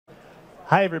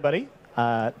Hi, everybody.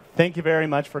 Thank you very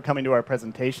much for coming to our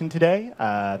presentation today.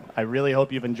 I really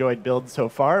hope you've enjoyed Build so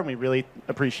far, and we really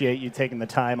appreciate you taking the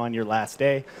time on your last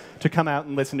day to come out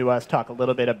and listen to us talk a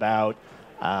little bit about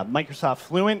Microsoft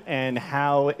Fluent and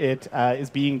how it is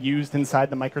being used inside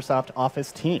the Microsoft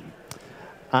Office team.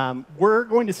 We're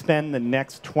going to spend the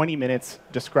next 20 minutes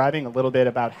describing a little bit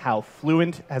about how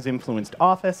Fluent has influenced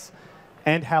Office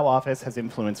and how Office has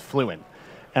influenced Fluent.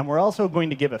 And we're also going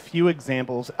to give a few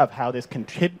examples of how this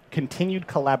continued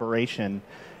collaboration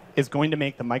is going to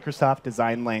make the Microsoft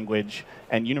design language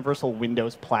and Universal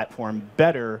Windows platform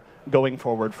better going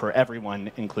forward for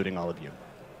everyone, including all of you.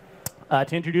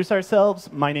 To introduce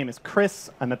ourselves, my name is Chris.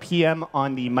 I'm a PM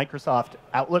on the Microsoft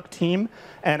Outlook team,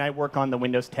 and I work on the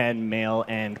Windows 10 mail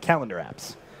and calendar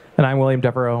apps. And I'm William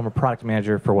Devereaux. I'm a product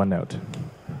manager for OneNote.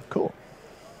 Cool.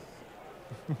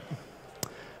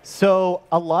 So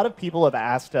a lot of people have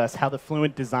asked us how the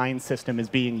Fluent design system is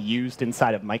being used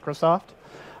inside of Microsoft.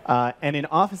 And in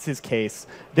Office's case,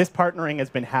 this partnering has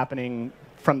been happening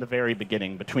from the very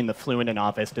beginning between the Fluent and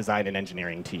Office design and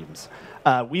engineering teams.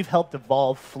 We've helped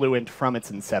evolve Fluent from its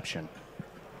inception.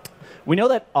 We know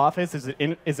that Office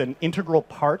is an integral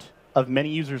part of many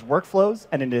users' workflows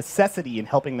and a necessity in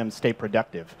helping them stay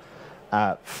productive.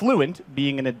 Fluent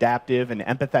being an adaptive and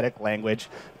empathetic language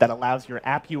that allows your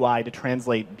app UI to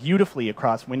translate beautifully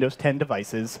across Windows 10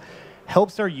 devices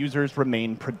helps our users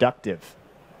remain productive.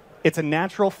 It's a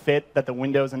natural fit that the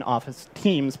Windows and Office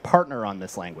teams partner on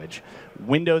this language.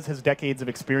 Windows has decades of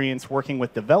experience working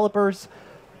with developers.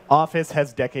 Office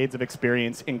has decades of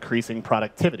experience increasing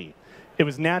productivity. It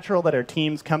was natural that our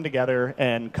teams come together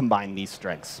and combine these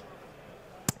strengths.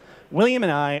 William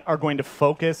and I are going to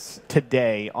focus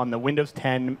today on the Windows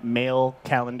 10 Mail,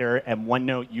 Calendar, and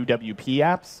OneNote UWP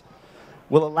apps.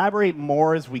 We'll elaborate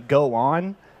more as we go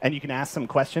on, and you can ask some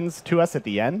questions to us at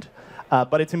the end.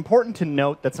 But it's important to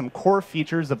note that some core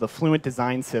features of the Fluent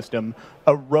design system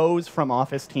arose from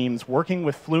Office teams working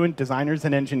with Fluent designers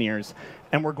and engineers,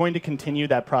 and we're going to continue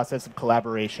that process of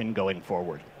collaboration going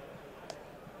forward.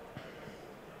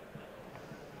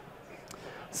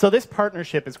 So this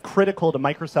partnership is critical to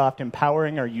Microsoft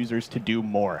empowering our users to do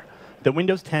more. The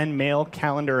Windows 10 Mail,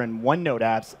 Calendar, and OneNote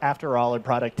apps, after all, are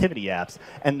productivity apps,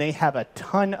 and they have a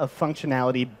ton of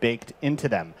functionality baked into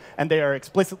them, and they are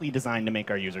explicitly designed to make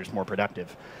our users more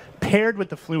productive. Paired with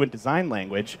the Fluent design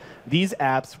language, these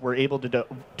apps were able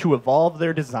to evolve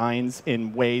their designs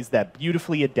in ways that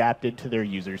beautifully adapted to their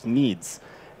users' needs.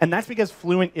 And that's because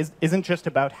Fluent isn't just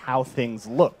about how things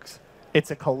look. It's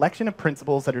a collection of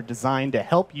principles that are designed to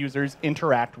help users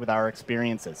interact with our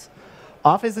experiences.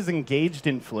 Office is engaged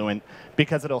in Fluent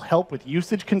because it'll help with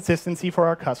usage consistency for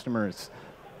our customers,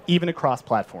 even across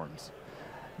platforms.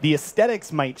 The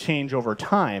aesthetics might change over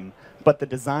time, but the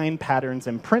design patterns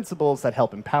and principles that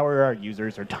help empower our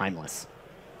users are timeless.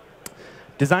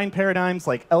 Design paradigms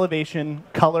like elevation,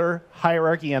 color,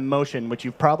 hierarchy, and motion, which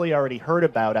you've probably already heard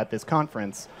about at this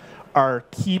conference, are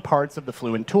key parts of the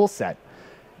Fluent toolset.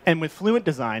 And with Fluent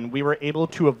design, we were able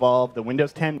to evolve the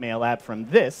Windows 10 Mail app from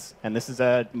this, and this is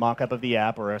a mock-up of the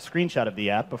app or a screenshot of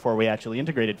the app before we actually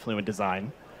integrated Fluent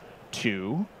design,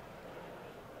 to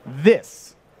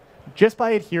this. Just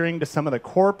by adhering to some of the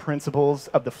core principles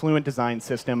of the Fluent design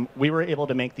system, we were able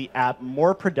to make the app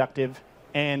more productive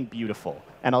and beautiful.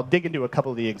 And I'll dig into a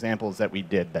couple of the examples that we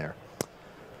did there.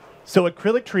 So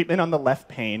acrylic treatment on the left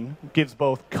pane gives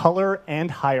both color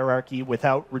and hierarchy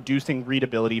without reducing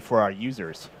readability for our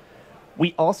users.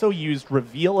 We also used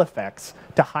reveal effects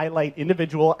to highlight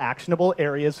individual actionable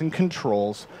areas and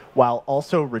controls while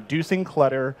also reducing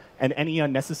clutter and any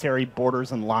unnecessary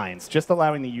borders and lines, just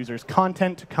allowing the user's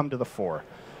content to come to the fore.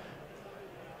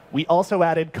 We also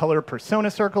added color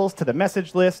persona circles to the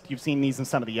message list. You've seen these in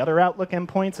some of the other Outlook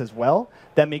endpoints as well,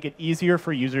 that make it easier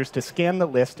for users to scan the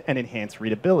list and enhance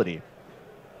readability.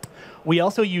 We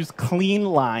also use clean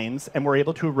lines, and we're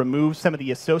able to remove some of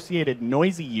the associated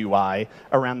noisy UI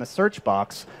around the search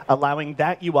box, allowing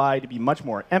that UI to be much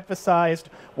more emphasized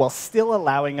while still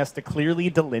allowing us to clearly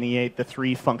delineate the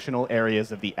three functional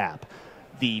areas of the app: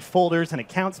 the folders and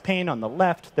accounts pane on the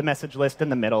left, the message list in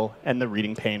the middle, and the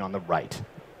reading pane on the right.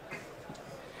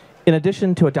 In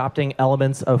addition to adopting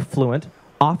elements of Fluent,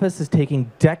 Office is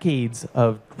taking decades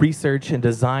of research and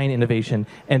design innovation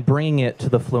and bringing it to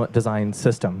the Fluent design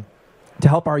system to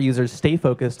help our users stay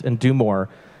focused and do more,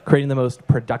 creating the most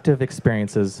productive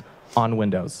experiences on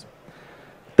Windows.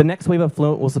 The next wave of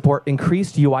Fluent will support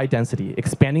increased UI density,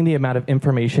 expanding the amount of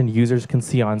information users can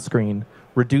see on screen,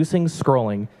 reducing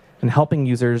scrolling, and helping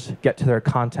users get to their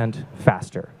content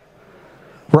faster.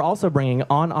 We're also bringing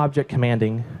on-object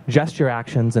commanding, gesture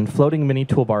actions, and floating mini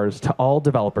toolbars to all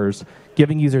developers,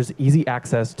 giving users easy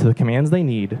access to the commands they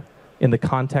need in the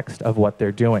context of what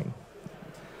they're doing.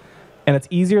 And it's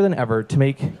easier than ever to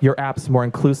make your apps more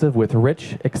inclusive with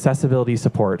rich accessibility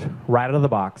support right out of the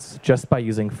box just by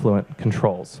using Fluent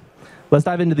controls. Let's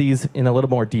dive into these in a little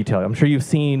more detail. I'm sure you've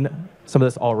seen some of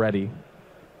this already.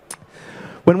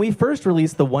 When we first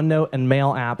released the OneNote and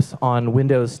Mail apps on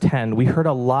Windows 10, we heard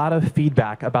a lot of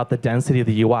feedback about the density of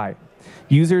the UI.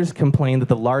 Users complained that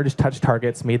the large touch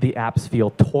targets made the apps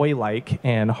feel toy-like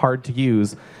and hard to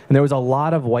use, and there was a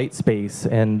lot of white space,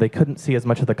 and they couldn't see as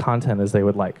much of the content as they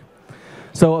would like.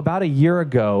 So about a year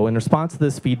ago, in response to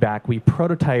this feedback, we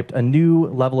prototyped a new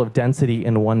level of density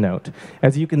in OneNote.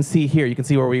 As you can see here, you can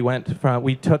see where we went from.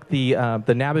 We took the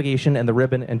navigation and the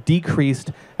ribbon and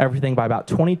decreased everything by about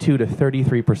 22 to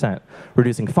 33%,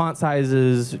 reducing font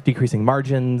sizes, decreasing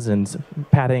margins and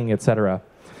padding, etc.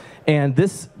 And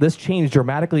this change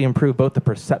dramatically improved both the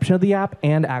perception of the app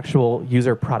and actual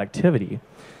user productivity.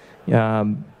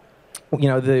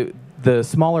 The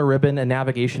smaller ribbon and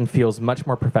navigation feels much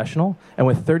more professional, and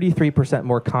with 33%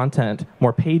 more content,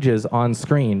 more pages on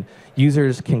screen,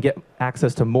 users can get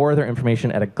access to more of their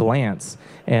information at a glance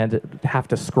and have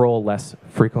to scroll less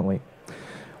frequently.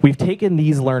 We've taken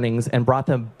these learnings and brought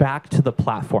them back to the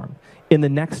platform. In the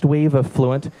next wave of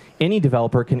Fluent, any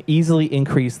developer can easily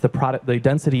increase the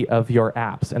density of your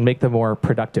apps and make them more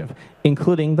productive,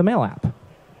 including the Mail app.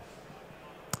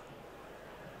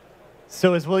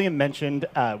 So as William mentioned,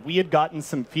 we had gotten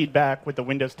some feedback with the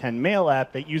Windows 10 Mail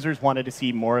app that users wanted to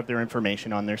see more of their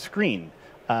information on their screen,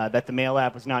 that the Mail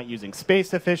app was not using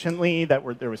space efficiently, that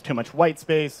there was too much white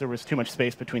space, there was too much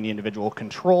space between the individual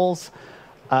controls.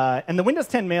 And the Windows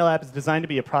 10 Mail app is designed to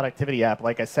be a productivity app,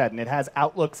 like I said, and it has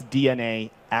Outlook's DNA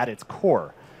at its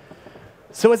core.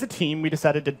 So as a team, we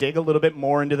decided to dig a little bit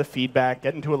more into the feedback,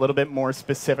 get into a little bit more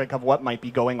specific of what might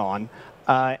be going on.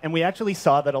 And we actually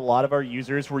saw that a lot of our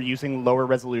users were using lower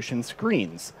resolution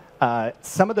screens.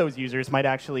 Some of those users might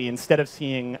actually, instead of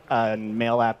seeing a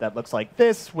Mail app that looks like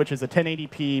this, which is a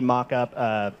 1080p mock-up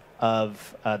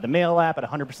of the Mail app at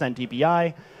 100%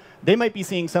 DPI, they might be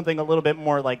seeing something a little bit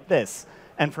more like this.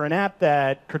 And for an app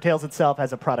that curtails itself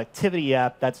as a productivity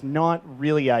app, that's not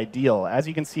really ideal. As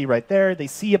you can see right there, they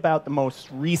see about the most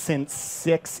recent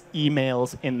 6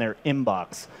 emails in their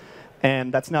inbox.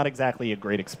 And that's not exactly a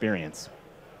great experience.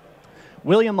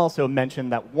 William also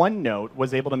mentioned that OneNote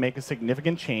was able to make a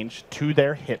significant change to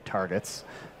their hit targets.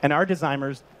 And our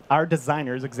designers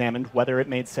examined whether it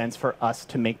made sense for us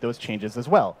to make those changes as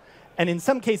well. And in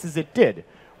some cases, it did.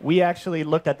 We actually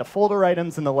looked at the folder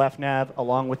items in the left nav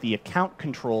along with the account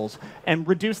controls and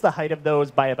reduced the height of those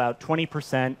by about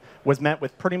 20%, was met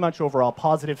with pretty much overall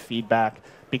positive feedback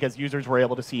because users were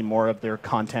able to see more of their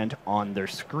content on their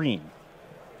screen.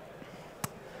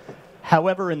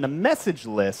 However, in the message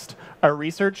list, our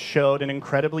research showed an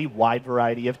incredibly wide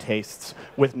variety of tastes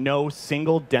with no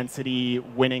single density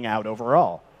winning out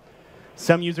overall.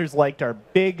 Some users liked our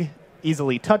big,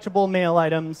 easily touchable mail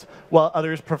items, while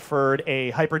others preferred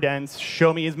a hyperdense,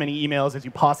 show me as many emails as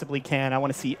you possibly can, I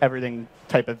want to see everything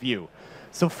type of view.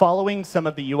 So following some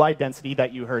of the UI density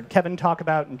that you heard Kevin talk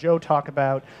about and Joe talk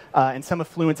about, and some of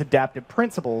Fluent's adaptive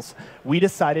principles, we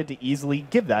decided to easily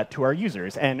give that to our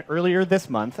users. And earlier this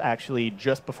month, actually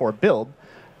just before build,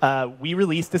 we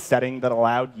released a setting that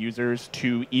allowed users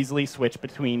to easily switch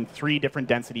between 3 different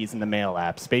densities in the Mail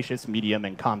app, spacious, medium,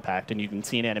 and compact. And you can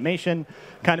see an animation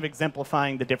kind of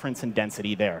exemplifying the difference in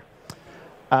density there.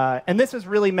 And this was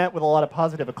really met with a lot of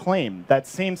positive acclaim. That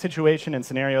same situation and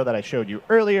scenario that I showed you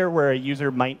earlier, where a user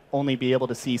might only be able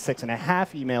to see 6.5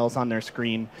 emails on their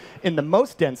screen, in the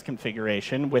most dense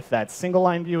configuration, with that single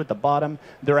line view at the bottom,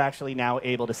 they're actually now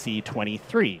able to see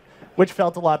 23. Which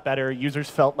felt a lot better. Users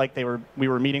felt like we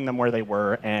were meeting them where they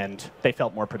were, and they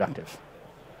felt more productive.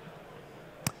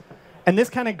 And this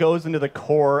kind of goes into the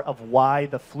core of why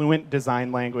the Fluent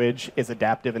design language is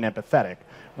adaptive and empathetic.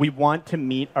 We want to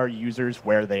meet our users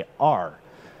where they are.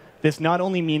 This not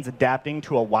only means adapting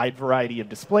to a wide variety of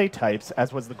display types,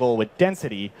 as was the goal with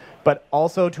density, but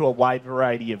also to a wide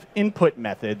variety of input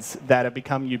methods that have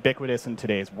become ubiquitous in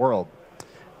today's world.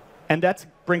 And that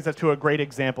brings us to a great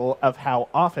example of how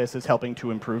Office is helping to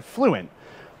improve Fluent.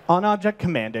 On-object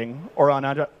commanding, or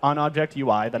on-object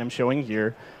UI that I'm showing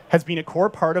here, has been a core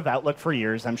part of Outlook for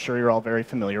years. I'm sure you're all very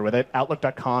familiar with it.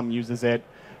 Outlook.com uses it.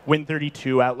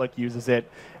 Win32 Outlook uses it.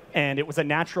 And it was a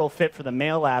natural fit for the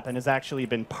Mail app and has actually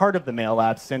been part of the Mail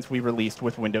app since we released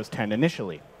with Windows 10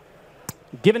 initially.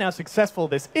 Given how successful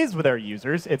this is with our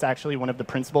users, it's actually one of the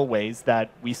principal ways that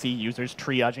we see users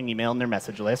triaging email in their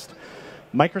message list.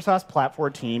 Microsoft's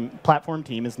platform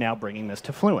team is now bringing this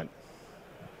to Fluent.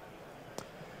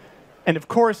 And of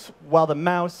course, while the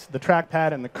mouse, the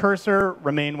trackpad, and the cursor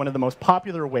remain one of the most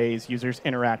popular ways users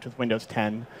interact with Windows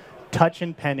 10, touch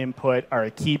and pen input are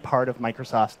a key part of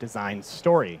Microsoft's design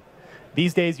story.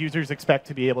 These days, users expect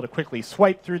to be able to quickly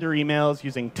swipe through their emails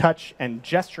using touch and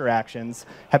gesture actions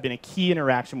have been a key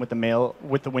interaction with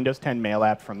the Windows 10 Mail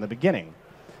app from the beginning.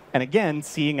 And again,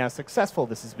 seeing how successful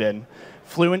this has been,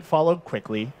 Fluent followed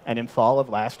quickly, and in fall of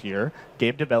last year,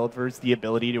 gave developers the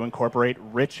ability to incorporate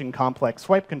rich and complex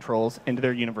swipe controls into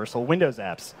their universal Windows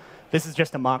apps. This is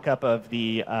just a mock-up of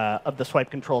the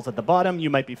swipe controls at the bottom. You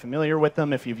might be familiar with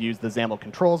them if you've used the XAML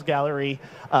controls gallery.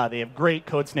 They have great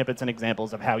code snippets and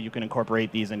examples of how you can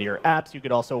incorporate these into your apps. You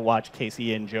could also watch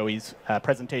Casey and Joey's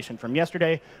presentation from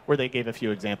yesterday, where they gave a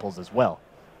few examples as well.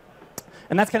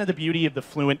 And that's kind of the beauty of the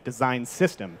Fluent design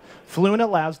system. Fluent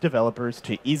allows developers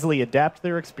to easily adapt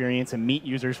their experience and meet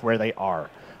users where they are.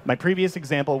 My previous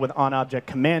example with on-object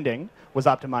commanding was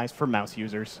optimized for mouse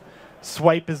users.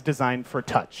 Swipe is designed for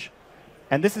touch.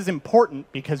 And this is important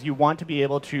because you want to be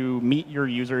able to meet your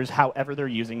users however they're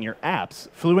using your apps.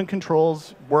 Fluent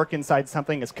controls work inside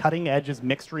something as cutting edge as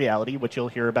mixed reality, which you'll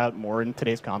hear about more in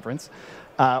today's conference,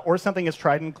 or something as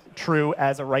tried and true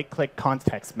as a right-click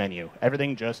context menu.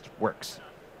 Everything just works.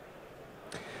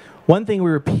 One thing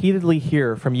we repeatedly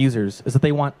hear from users is that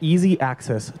they want easy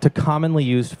access to commonly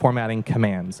used formatting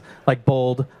commands, like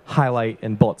bold, highlight,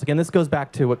 and bullets. Again, this goes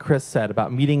back to what Chris said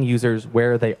about meeting users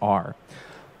where they are.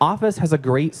 Office has a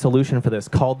great solution for this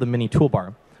called the Mini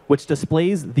Toolbar, which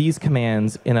displays these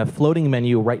commands in a floating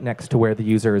menu right next to where the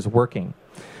user is working.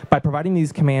 By providing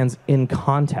these commands in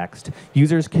context,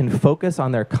 users can focus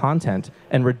on their content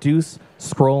and reduce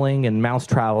scrolling and mouse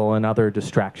travel and other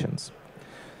distractions.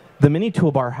 The Mini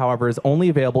Toolbar, however, is only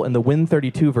available in the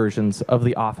Win32 versions of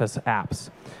the Office apps.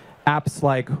 Apps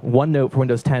like OneNote for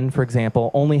Windows 10, for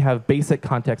example, only have basic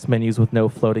context menus with no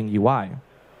floating UI.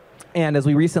 And as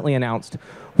we recently announced,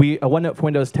 OneNote for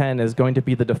Windows 10 is going to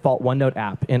be the default OneNote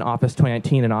app in Office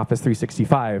 2019 and Office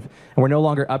 365. And we're no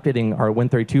longer updating our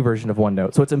Win32 version of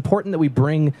OneNote. So it's important that we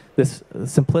bring this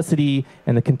simplicity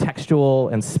and the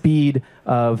contextual and speed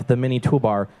of the Mini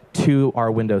Toolbar to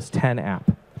our Windows 10 app.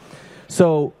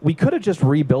 So we could have just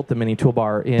rebuilt the Mini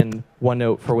Toolbar in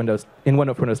OneNote for Windows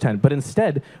 10, but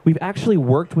instead we've actually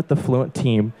worked with the Fluent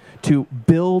team to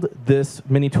build this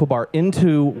Mini Toolbar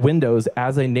into Windows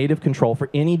as a native control for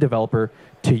any developer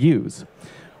to use.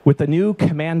 With the new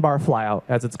command bar flyout,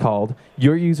 as it's called,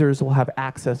 your users will have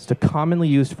access to commonly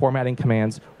used formatting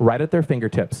commands right at their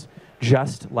fingertips,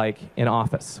 just like in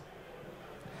Office.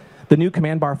 The new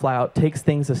command bar flyout takes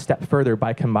things a step further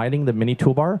by combining the Mini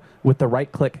Toolbar with the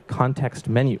right-click context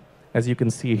menu, as you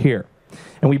can see here.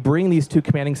 And we bring these two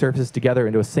commanding surfaces together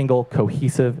into a single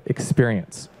cohesive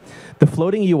experience. The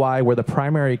floating UI where the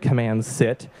primary commands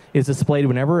sit is displayed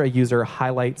whenever a user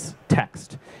highlights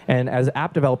text. And as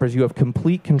app developers, you have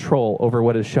complete control over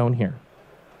what is shown here.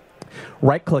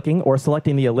 Right-clicking or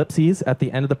selecting the ellipses at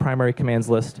the end of the primary commands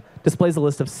list displays a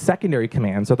list of secondary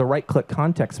commands or the right-click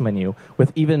context menu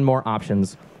with even more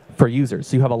options for users.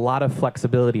 So you have a lot of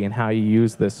flexibility in how you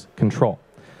use this control.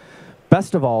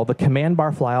 Best of all, the command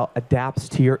bar flyout adapts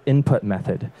to your input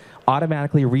method,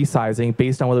 automatically resizing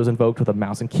based on whether it was invoked with a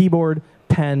mouse and keyboard,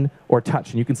 pen, or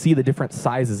touch. And you can see the different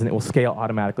sizes, and it will scale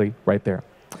automatically right there.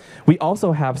 We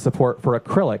also have support for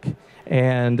acrylic.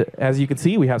 And as you can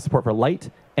see, we have support for light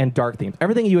and dark themes.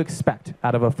 Everything you expect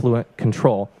out of a Fluent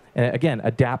control, and again,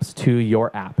 adapts to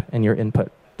your app and your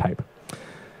input type.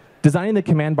 Designing the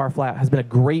command bar flyout has been a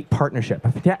great partnership,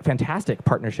 a fantastic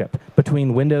partnership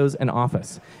between Windows and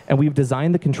Office. And we've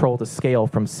designed the control to scale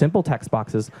from simple text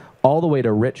boxes all the way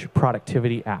to rich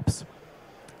productivity apps.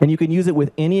 And you can use it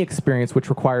with any experience which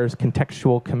requires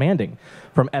contextual commanding,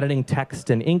 from editing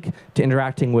text and ink to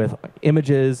interacting with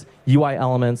images, UI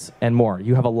elements, and more.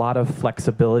 You have a lot of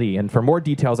flexibility. And for more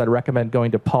details, I'd recommend going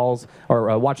to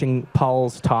watching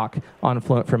Paul's talk on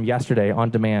Fluent from yesterday on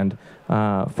demand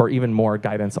for even more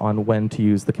guidance on when to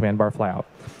use the command bar flyout.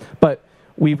 But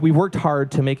we've worked hard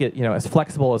to make it as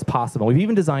flexible as possible. We've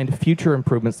even designed future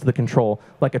improvements to the control,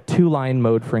 like a two-line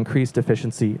mode for increased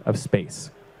efficiency of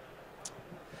space.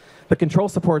 The control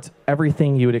supports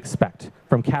everything you would expect,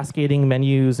 from cascading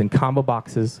menus and combo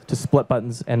boxes to split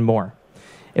buttons and more.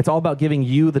 It's all about giving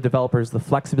you, the developers, the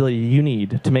flexibility you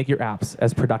need to make your apps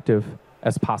as productive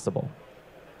as possible.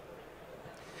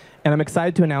 And I'm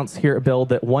excited to announce here at Build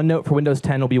that OneNote for Windows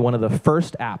 10 will be one of the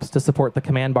first apps to support the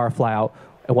command bar flyout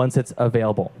once it's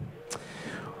available.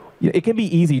 It can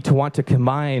be easy to want to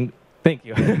combine Thank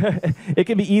you. It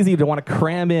can be easy to want to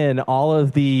cram in all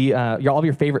of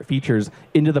your favorite features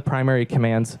into the primary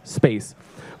commands space.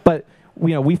 But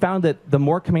we found that the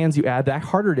more commands you add, the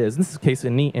harder it is. In this case,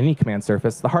 in any command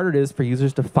surface, the harder it is for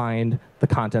users to find the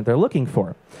content they're looking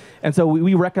for. And so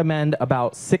we recommend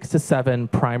about 6 to 7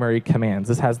 primary commands.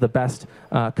 This has the best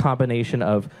combination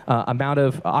of amount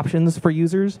of options for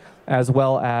users as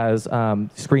well as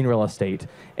screen real estate.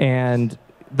 And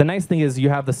the nice thing is you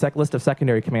have the list of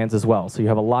secondary commands as well, so you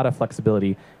have a lot of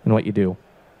flexibility in what you do.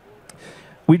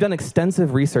 We've done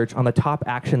extensive research on the top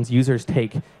actions users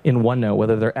take in OneNote,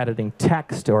 whether they're editing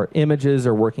text or images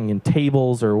or working in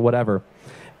tables or whatever.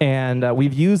 And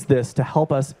we've used this to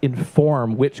help us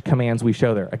inform which commands we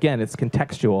show there. Again, it's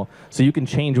contextual, so you can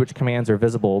change which commands are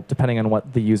visible depending on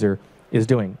what the user is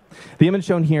doing. The image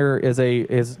shown here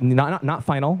is not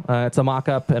final. It's a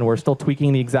mock-up, and we're still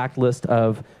tweaking the exact list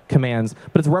of commands,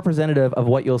 but it's representative of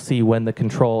what you'll see when the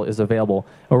control is available.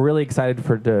 We're really excited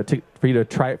for you to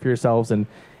try it for yourselves and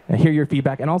hear your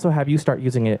feedback, and also have you start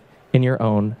using it in your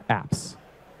own apps.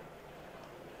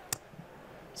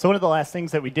 So one of the last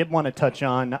things that we did want to touch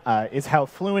on is how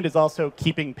Fluent is also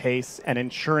keeping pace and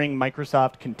ensuring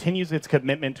Microsoft continues its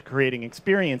commitment to creating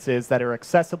experiences that are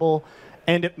accessible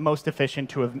and most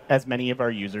efficient to as many of our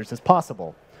users as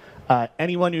possible.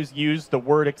 Anyone who's used the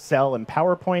Word, Excel, and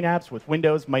PowerPoint apps with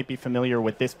Windows might be familiar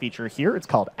with this feature here. It's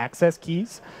called access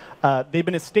keys. They've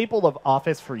been a staple of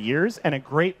Office for years and a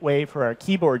great way for our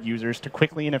keyboard users to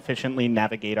quickly and efficiently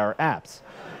navigate our apps.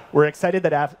 We're excited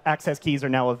that access keys are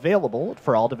now available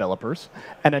for all developers,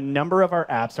 and a number of our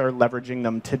apps are leveraging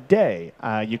them today.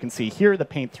 You can see here the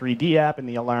Paint 3D app and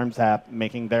the Alarms app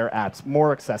making their apps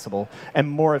more accessible and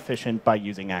more efficient by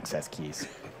using access keys.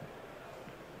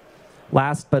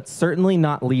 Last but certainly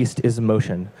not least is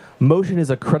motion. Motion is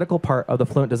a critical part of the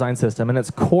Fluent design system, and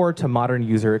it's core to modern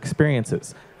user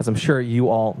experiences, as I'm sure you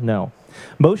all know.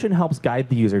 Motion helps guide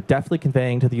the user, deftly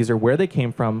conveying to the user where they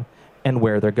came from and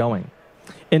where they're going.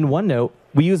 In OneNote,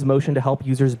 we use motion to help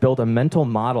users build a mental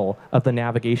model of the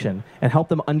navigation and help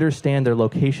them understand their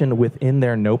location within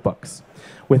their notebooks.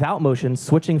 Without motion,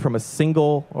 switching from a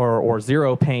single or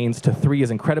 0 panes to 3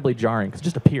 is incredibly jarring because it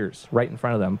just appears right in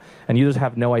front of them, and users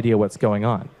have no idea what's going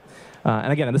on.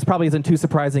 And again, this probably isn't too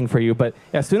surprising for you, but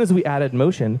as soon as we added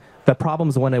motion, the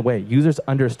problems went away. Users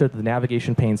understood that the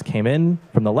navigation panes came in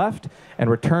from the left and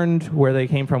returned where they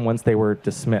came from once they were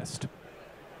dismissed.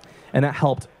 And that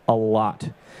helped a lot.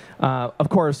 Of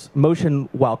course, motion,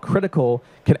 while critical,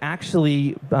 can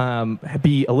actually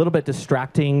be a little bit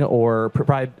distracting or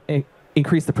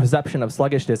increase the perception of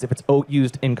sluggishness if it's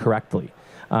used incorrectly.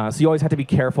 So you always have to be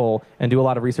careful and do a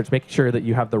lot of research, making sure that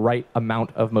you have the right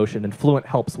amount of motion, and Fluent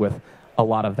helps with a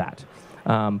lot of that.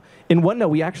 In OneNote,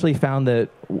 we actually found that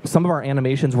some of our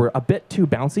animations were a bit too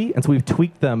bouncy, and so we've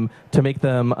tweaked them to make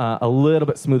them a little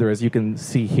bit smoother, as you can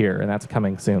see here, and that's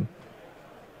coming soon.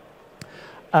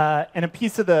 And a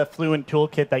piece of the Fluent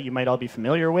toolkit that you might all be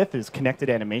familiar with is connected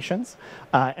animations.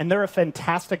 And they're a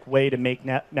fantastic way to make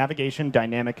navigation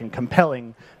dynamic and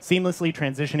compelling, seamlessly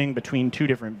transitioning between 2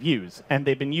 different views. And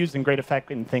they've been used in great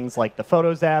effect in things like the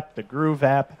Photos app, the Groove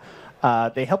app.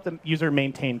 They help the user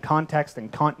maintain context and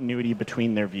continuity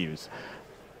between their views.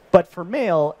 But for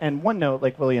Mail and OneNote,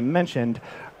 like William mentioned,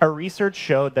 our research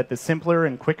showed that the simpler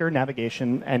and quicker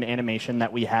navigation and animation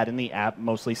that we had in the app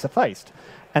mostly sufficed.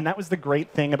 And that was the great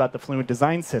thing about the Fluent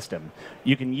design system.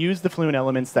 You can use the Fluent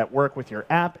elements that work with your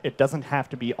app. It doesn't have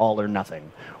to be all or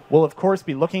nothing. We'll, of course,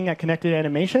 be looking at connected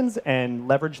animations and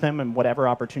leverage them in whatever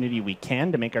opportunity we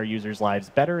can to make our users' lives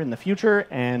better in the future,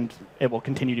 and it will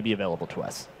continue to be available to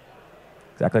us.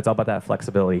 Exactly, it's all about that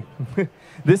flexibility.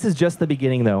 This is just the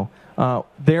beginning, though.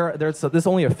 There's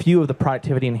only a few of the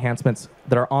productivity enhancements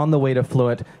that are on the way to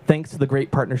Fluent, thanks to the great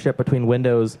partnership between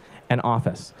Windows and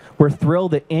Office. We're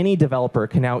thrilled that any developer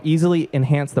can now easily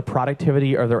enhance the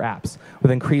productivity of their apps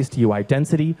with increased UI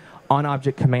density,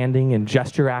 on-object commanding and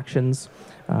gesture actions,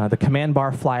 the command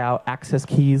bar flyout, access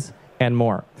keys, and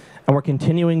more. And we're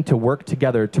continuing to work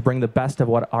together to bring the best of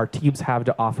what our teams have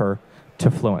to offer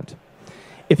to Fluent.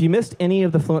 If you missed any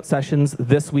of the Fluent sessions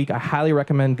this week, I highly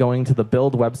recommend going to the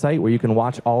Build website where you can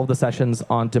watch all of the sessions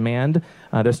on demand.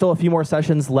 There's still a few more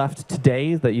sessions left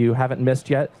today that you haven't missed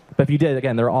yet. But if you did,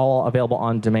 again, they're all available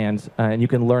on demand. And you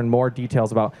can learn more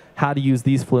details about how to use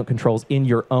these Fluent controls in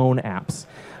your own apps.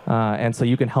 And so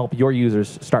you can help your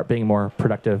users start being more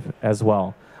productive as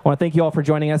well. I want to thank you all for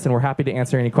joining us, and we're happy to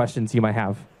answer any questions you might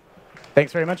have.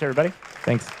 Thanks very much, everybody.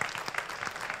 Thanks.